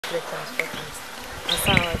public transport. And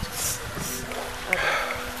sound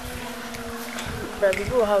but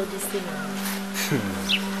before how this thing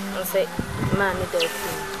I say man need that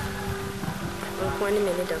thing. One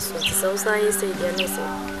minute or so. So I say they are not so.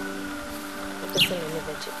 I person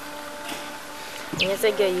never check. Yes,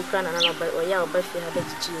 I get you can another by or yeah, but you have a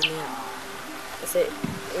chicken. I say,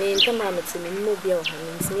 in come on, it's a mobile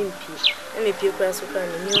and slim pea. And if you press, you can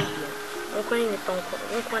new beer. I'm calling it from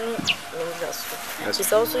one.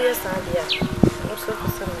 She's also your son, dear. Also for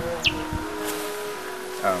some.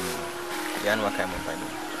 Jan, what kind of money?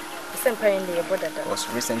 Some parent, your brother was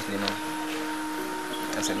recently, no.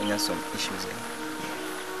 I said, we have some issues.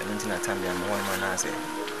 I don't think I tell me I'm one man. I say,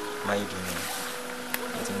 my evening.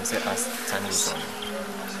 I think say us standing from.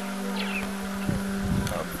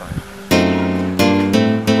 Oh, fine.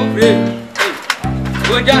 Hey,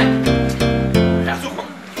 go John.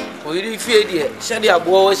 We didn't fear dear. Send your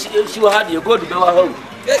boy, she had your good to our home.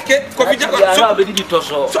 Coffee, I did it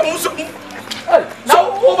also.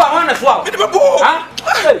 Now, over on as well.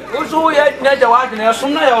 Hey, also, we had never watched and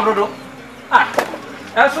some night already.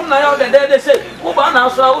 As soon as they say, over now,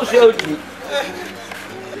 so I will show you.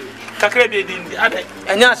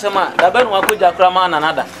 And yes, man, the Ben will put your craman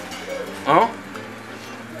another. Huh?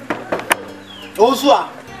 Also,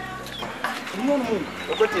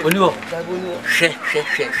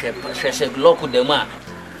 she local the man.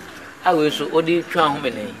 I will so only try home.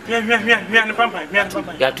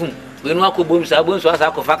 Yatum, we know who booms are bones as I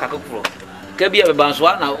could fuck a couple. Can be a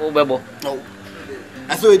banswa now, Obebo. No.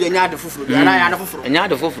 I saw the yard of food, and I had a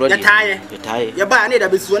yard of food. You're tired. You're buying it a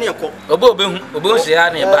bit soon. We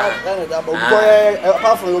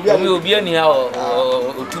will be any hour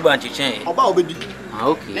 2 bunch chain.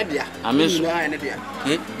 Okay, I miss you.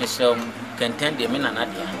 Miss content the men and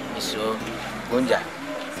Nadia, Miss Gunja.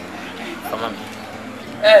 Come on.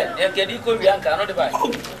 Eh, can you go Bianca? Not the bike.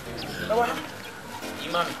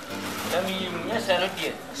 Imam, let me, yes, I don't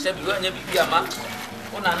hear. Said you and be a man.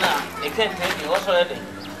 Oh, Nana, they can't take you also.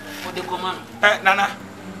 Put the command. Nana,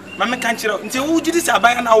 Mamma can't you until who did this? I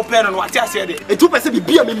buy an old pen and what I said. It took us to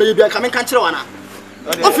be a maybe I come and can't you on.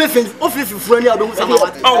 Office friendly.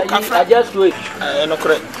 Oh, I just wait. No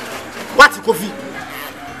correct. What's coffee?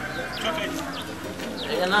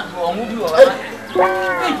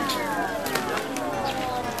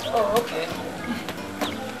 Oh, okay.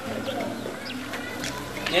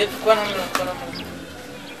 Yes,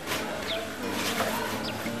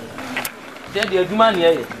 then you do money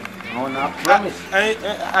here. Oh, now promise.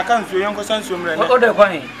 I can't see young consumer.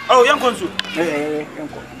 Oh, young consumer.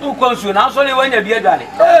 Who consume now? Only when you be a daddy.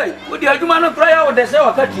 Hey, would you do man cry out the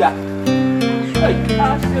cell? Cut ya. Hey,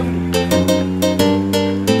 ask him.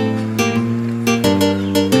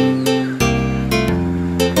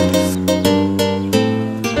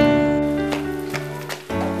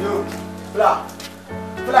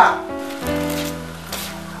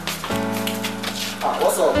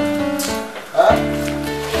 What's up?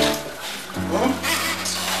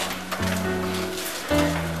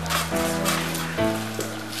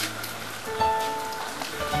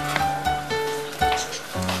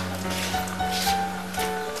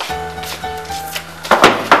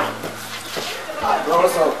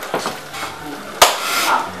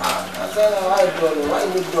 What's up? Why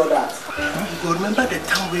you do that? You remember the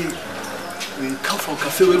time we come from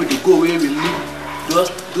cafe where we go where we meet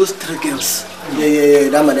those 3 girls. Yeah,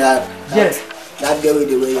 that my dad. Yes. That girl with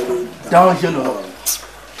the way you go down here.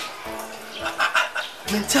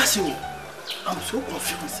 Man, tell you, I'm so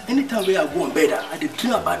confused. Anytime we are going better, I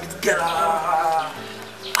dream about this girl.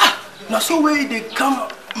 Now so where they come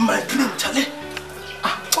my dream, Charlie.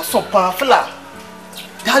 What's up, fella?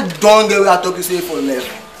 That dumb girl we are talking to for left.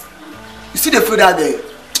 You see the food that there?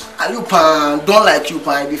 Are you pan? Don't like you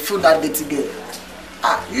pan. They feel that dirty girl.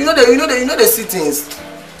 You know the sittings.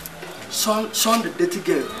 Son, the dirty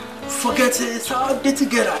girl. Forget it. It's our dirty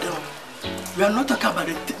girl at them. We are not talking about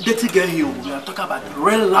the dirty girl here. We are talking about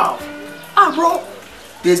real love. Bro.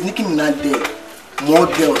 There's Nicki Minaj there. More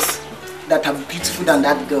girls that are beautiful than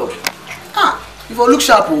that girl. If you look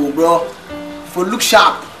sharp, bro. If you look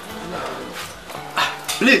sharp.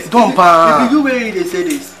 Please, don't pan. If you way they say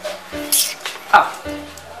this.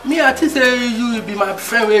 Me, I think say you will be my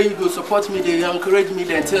friend where you go support me, they encourage me,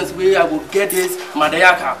 then tells where I will get this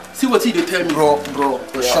Madayaka. See what he tell me. Bro,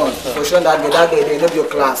 for sure that they know your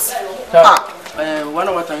class. One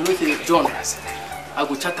of what time you say, John, I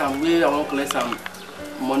go chat and where I want to collect some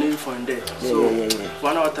money from there. So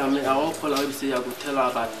one of what time I won't call her, say I go tell her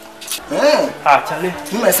about. Charlie.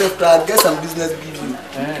 Me myself, I get some business give you.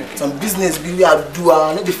 Some business give you I do,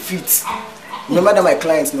 I need the fit. Remember that my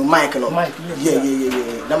clients, no Mike, no. Mike, Yeah.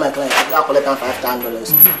 That my client, I collect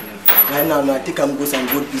 $5,000. Right now, no, I think I'm going some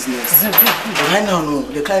good business. Right now, no,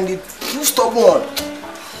 the client did too stubborn.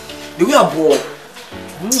 The way I bought.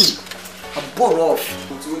 I bought off.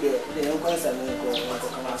 The young ones are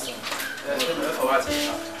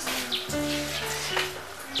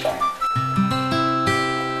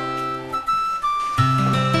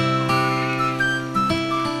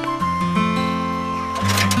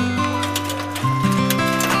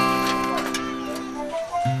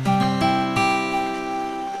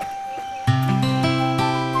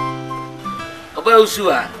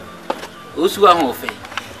Usua ho fe.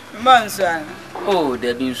 Mansana. Oh,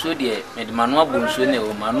 there been so dear, made Manua Bunsune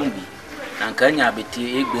or Manumbi. Nankanya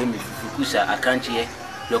abeti egbe mi fukusa akanchie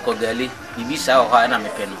yoko gali bibisa ho ana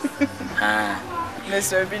mepeno. Ah.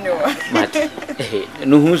 Mr. Bino. Mate.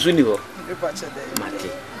 No hunsu ni ho. Mate.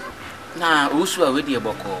 Na usua we de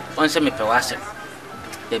boko. Onse mepe wase.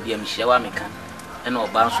 Da bia mhia wa meka. Ena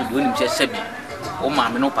oba nso de onim se sebi. O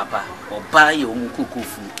maame no papa. Oba ye o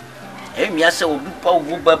mukukufu. Emi ase obi pa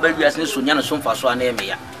ogu baba wiase ne sonya no somfa so ana eme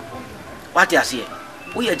ya. What you say?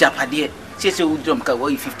 We are Japade. Say we drum ka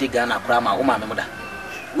we 50 Ghana prama o maame moda.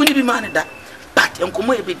 We ni bi man da. But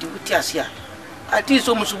enkomo e be di wuti ase a. Ati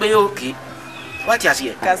so musu be okay. What you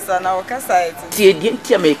say? Kasa na o kasa eti. Tie di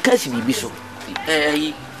ntia me kasi bibi so.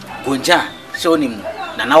 Gonja se onim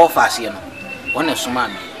na na wo fa ase no. Wona soma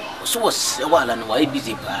me. So was wala no why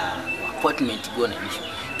busy pa. Appointment go na ni.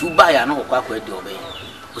 Tu buy ya no kwa kwa di obe.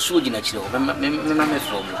 Osu gina chire obe me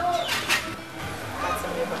from la.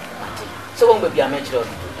 So when we are mentioned,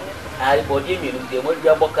 I body me the more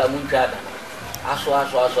you boka munjada. Aso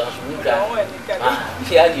munjada.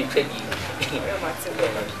 Here you take it.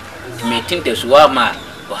 Meeting the Suama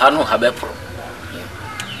or Hano Habepro.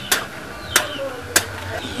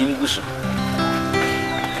 Him Gusu.